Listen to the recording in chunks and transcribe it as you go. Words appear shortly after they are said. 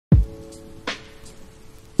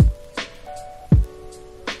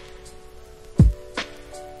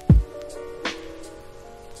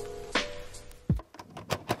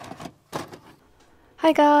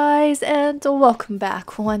Hi guys, and welcome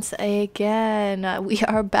back once again. We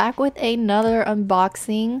are back with another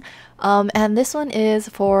unboxing, and this one is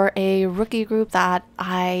for a rookie group that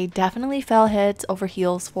I definitely fell heads over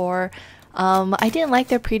heels for. I didn't like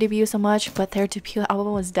their pre-debut so much, but their debut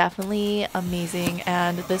album was definitely amazing,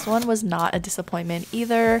 and this one was not a disappointment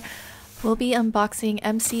either. We'll be unboxing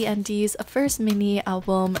MCND's first mini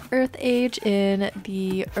album, Earth Age, in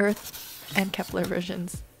the Earth and Kepler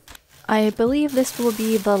versions. I believe this will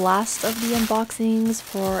be the last of the unboxings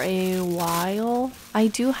for a while. I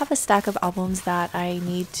do have a stack of albums that I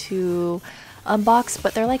need to unbox,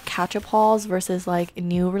 but they're like catch-up hauls versus like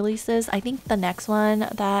new releases. I think the next one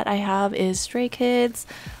that I have is Stray Kids.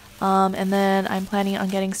 And then I'm planning on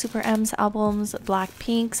getting Super M's albums,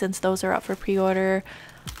 Blackpink, since those are up for pre-order.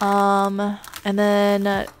 And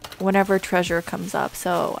then whenever Treasure comes up.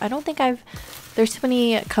 So I don't think there's too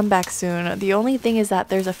many comebacks soon. The only thing is that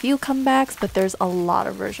there's a few comebacks, but there's a lot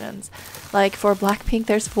of versions. Like for Blackpink,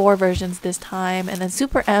 there's 4 versions this time, and then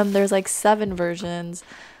Super M, there's like 7 versions.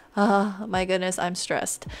 My goodness, I'm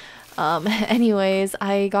stressed. Anyways,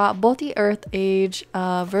 I got both the Earth Age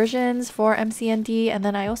versions for MCND, and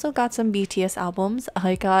then I also got some BTS albums.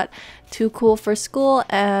 I got Too Cool for School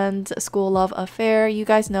and School Love Affair. You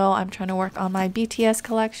guys know I'm trying to work on my BTS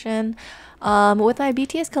collection. With my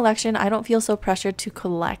BTS collection, I don't feel so pressured to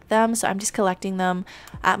collect them, so I'm just collecting them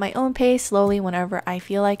at my own pace, slowly, whenever I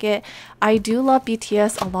feel like it. I do love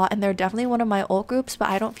BTS a lot, and they're definitely one of my old groups, but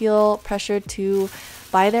I don't feel pressured to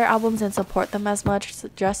buy their albums and support them as much,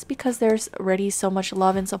 just because there's already so much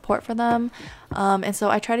love and support for them. And so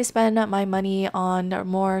I try to spend my money on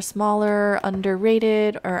more smaller,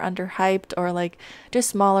 underrated, or underhyped, or like just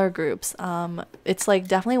smaller groups. It's like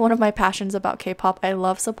definitely one of my passions about K-pop. I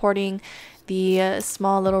love supporting the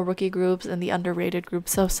small little rookie groups and the underrated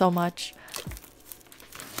groups so much.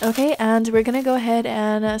 Okay, and we're gonna go ahead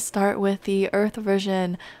and start with the Earth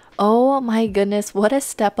version. Oh my goodness, what a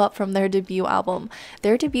step up from their debut album.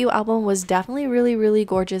 Their debut album was definitely really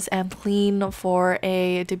gorgeous and clean for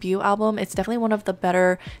a debut album. It's definitely one of the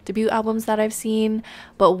better debut albums that I've seen,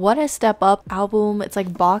 but what a step up album. It's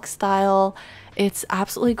like box style. It's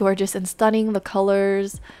absolutely gorgeous and stunning. The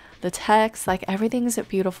colors, the text, like everything's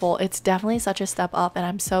beautiful. It's definitely such a step up, and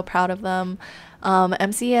I'm so proud of them.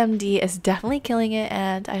 MCND is definitely killing it,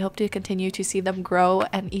 and I hope to continue to see them grow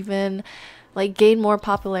and even like gain more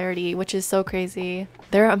popularity, which is so crazy.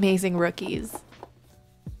 They're amazing rookies.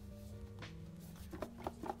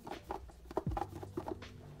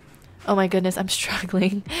 Oh my goodness, I'm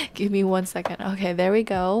struggling. Give me 1 second. Okay, there we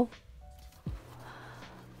go.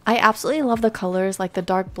 I absolutely love the colors, like the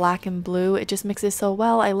dark black and blue. It just mixes so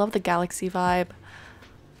well. I love the galaxy vibe.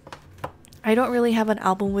 I don't really have an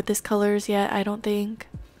album with this colors yet, I don't think.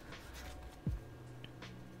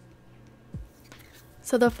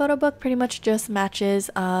 So the photo book pretty much just matches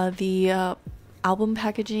the album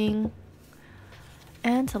packaging.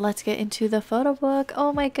 And let's get into the photo book.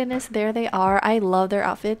 Oh my goodness, there they are. I love their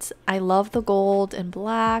outfits. I love the gold and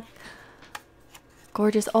black.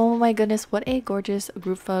 Gorgeous. Oh my goodness, what a gorgeous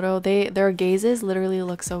group photo. Their gazes literally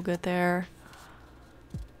look so good there.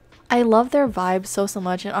 I love their vibe so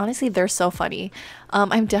much, and honestly they're so funny.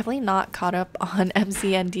 I'm definitely not caught up on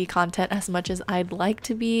MCND content as much as I'd like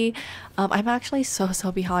to be. I'm actually so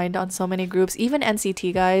behind on so many groups, even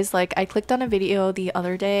NCT guys. Like I clicked on a video the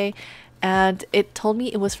other day and it told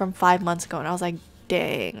me it was from 5 months ago, and I was like,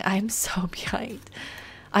 dang, I'm so behind.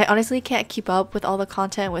 I honestly can't keep up with all the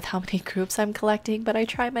content with how many groups I'm collecting, but I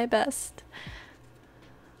try my best.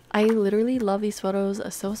 I literally love these photos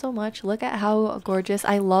so much. Look at how gorgeous.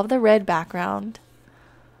 I love the red background.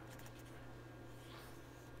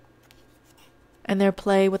 And their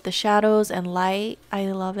play with the shadows and light. I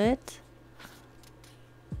love it.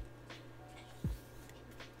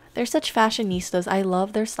 They're such fashionistas. I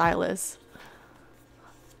love their stylists.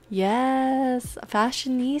 Yes,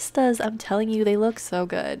 fashionistas. I'm telling you, they look so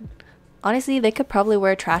good. Honestly, they could probably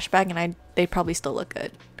wear a trash bag and they'd probably still look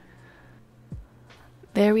good.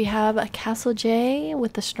 There we have a Castle J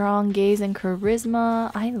with the strong gaze and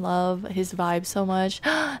charisma. I love his vibe so much.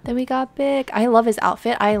 Then we got Big. I love his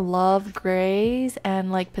outfit. I love grays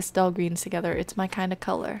and like pastel greens together. It's my kind of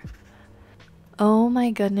color. Oh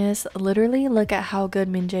my goodness. Literally look at how good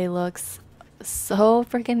Minjae looks. So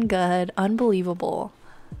freaking good. Unbelievable.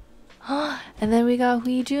 And then we got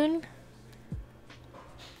Huijun.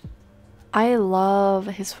 I love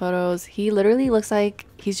his photos. He literally looks like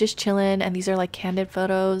he's just chilling, and these are like candid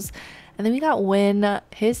photos. And then we got Win.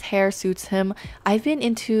 His hair suits him. I've been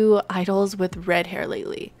into idols with red hair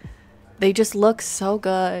lately. They just look so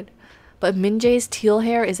good. But Minjae's teal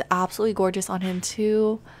hair is absolutely gorgeous on him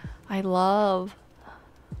too. I love.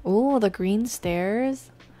 Oh, the green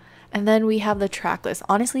stairs. And then we have the track list.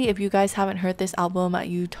 Honestly, if you guys haven't heard this album,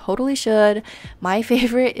 you totally should. My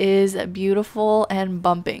favorite is Beautiful and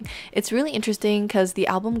Bumping. It's really interesting because the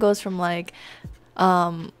album goes from like,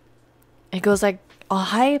 it goes like all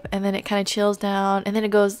hype and then it kind of chills down and then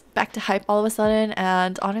it goes back to hype all of a sudden.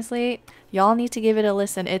 And honestly, y'all need to give it a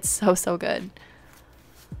listen. It's so, so good.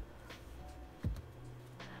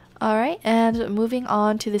 Alright, and moving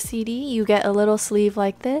on to the CD, you get a little sleeve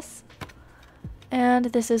like this. And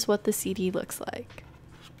this is what the CD looks like.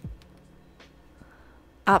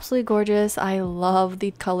 Absolutely gorgeous. I love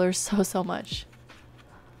the colors so, so much.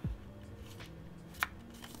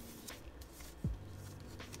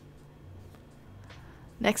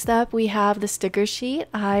 Next up, we have the sticker sheet.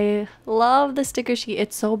 I love the sticker sheet.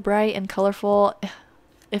 It's so bright and colorful.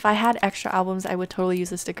 If I had extra albums, I would totally use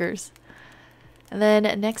the stickers. And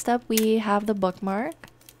then next up, we have the bookmark.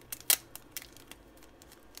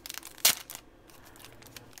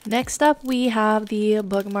 Next up, we have the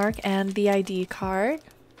bookmark and the ID card.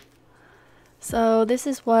 So this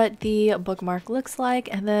is what the bookmark looks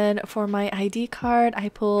like. And then for my ID card, I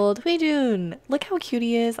pulled Huijun. Look how cute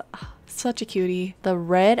he is. Oh, such a cutie. The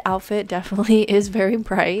red outfit definitely is very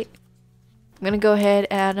bright. I'm gonna go ahead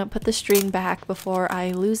and put the string back before I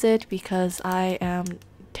lose it because I am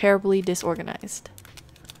terribly disorganized.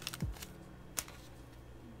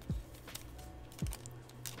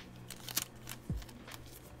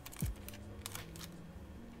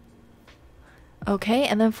 Okay,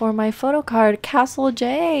 and then for my photo card, Castle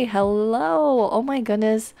J. Hello. Oh my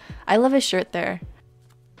goodness. I love his shirt there.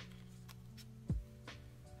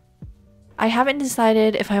 I haven't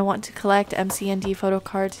decided if I want to collect MCND photo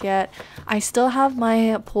cards yet. I still have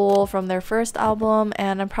my pull from their first album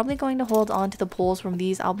and I'm probably going to hold on to the pulls from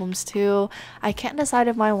these albums too. I can't decide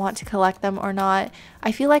if I want to collect them or not.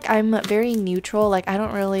 I feel like I'm very neutral, like I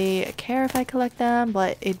don't really care if I collect them,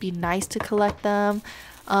 but it'd be nice to collect them.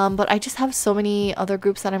 But I just have so many other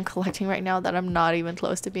groups that I'm collecting right now that I'm not even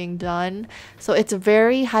close to being done. So it's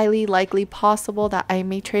very highly likely possible that I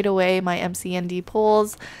may trade away my MCND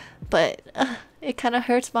pulls, but it kind of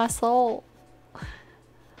hurts my soul.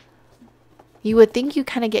 You would think you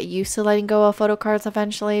kind of get used to letting go of photo cards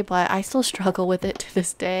eventually, but I still struggle with it to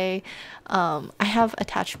this day. I have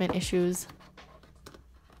attachment issues.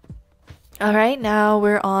 Alright, now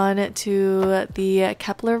we're on to the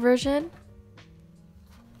Kepler version.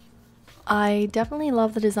 I definitely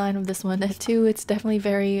love the design of this one too. It's definitely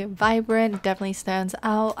very vibrant, it definitely stands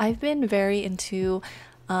out. I've been very into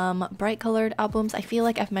bright colored albums. I feel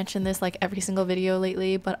like I've mentioned this like every single video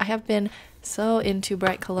lately, but I have been so into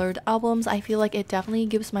bright colored albums. I feel like it definitely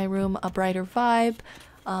gives my room a brighter vibe,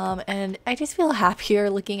 and I just feel happier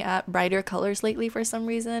looking at brighter colors lately for some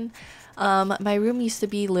reason. My room used to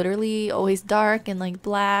be literally always dark and like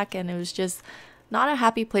black, and it was just not a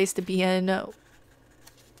happy place to be in.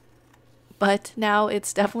 But now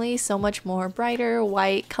it's definitely so much more brighter,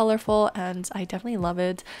 white, colorful, and I definitely love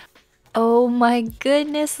it. Oh my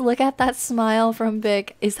goodness, look at that smile from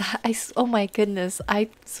Vic. Oh my goodness, I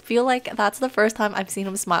feel like that's the first time I've seen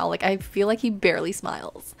him smile. Like I feel like he barely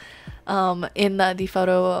smiles in the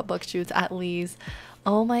photo book shoots at least.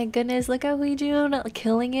 Oh my goodness, look at Huijun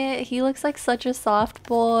killing it. He looks like such a soft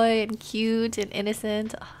boy and cute and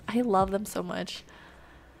innocent. I love them so much.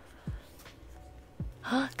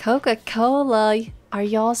 Coca-Cola, are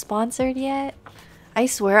y'all sponsored yet? I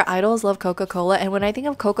swear idols love Coca-Cola, and when I think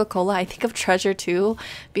of Coca-Cola I think of Treasure too,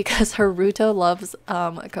 because Haruto loves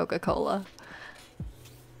Coca-Cola.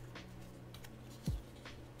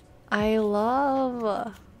 I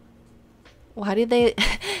love... Why did they...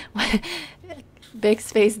 Big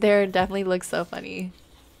space there definitely looks so funny.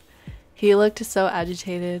 He looked so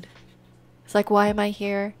agitated. It's like, why am I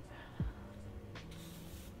here?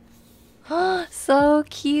 So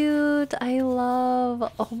cute. I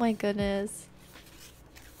love. Oh my goodness.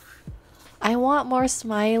 I want more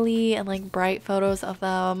smiley and like bright photos of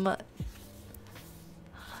them.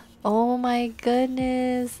 Oh my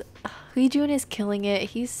goodness. Huijun is killing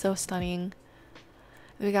it. He's so stunning.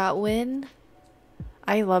 We got Win.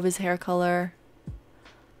 I love his hair color.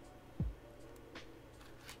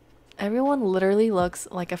 Everyone literally looks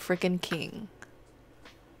like a freaking king.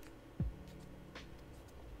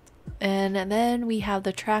 And then we have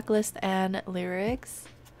the track list and lyrics.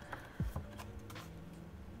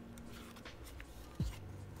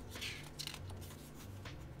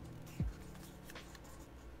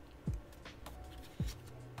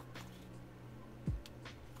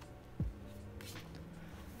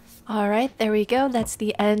 Alright, there we go. That's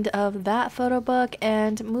the end of that photo book.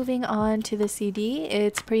 And moving on to the CD,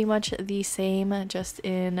 it's pretty much the same, just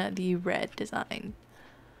in the red design.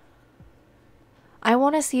 I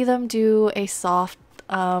want to see them do a soft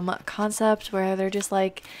concept where they're just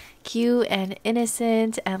like cute and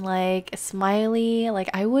innocent and like smiley. Like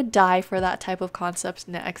I would die for that type of concept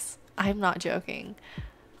next. I'm not joking.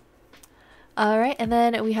 Alright, and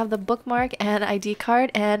then we have the bookmark and ID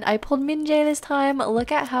card, and I pulled Minjae this time.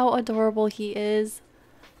 Look at how adorable he is.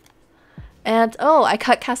 And oh, I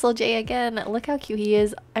cut Castle J again. Look how cute he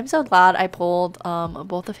is. I'm so glad I pulled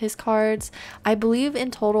both of his cards. I believe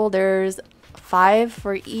in total there's 5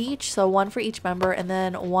 for each, so 1 for each member and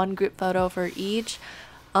then 1 group photo for each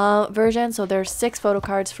version. So there's 6 photo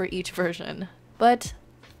cards for each version. But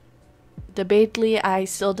debatably, I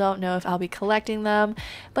still don't know if I'll be collecting them.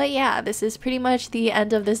 But yeah, this is pretty much the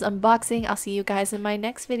end of this unboxing. I'll see you guys in my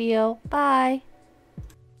next video. Bye!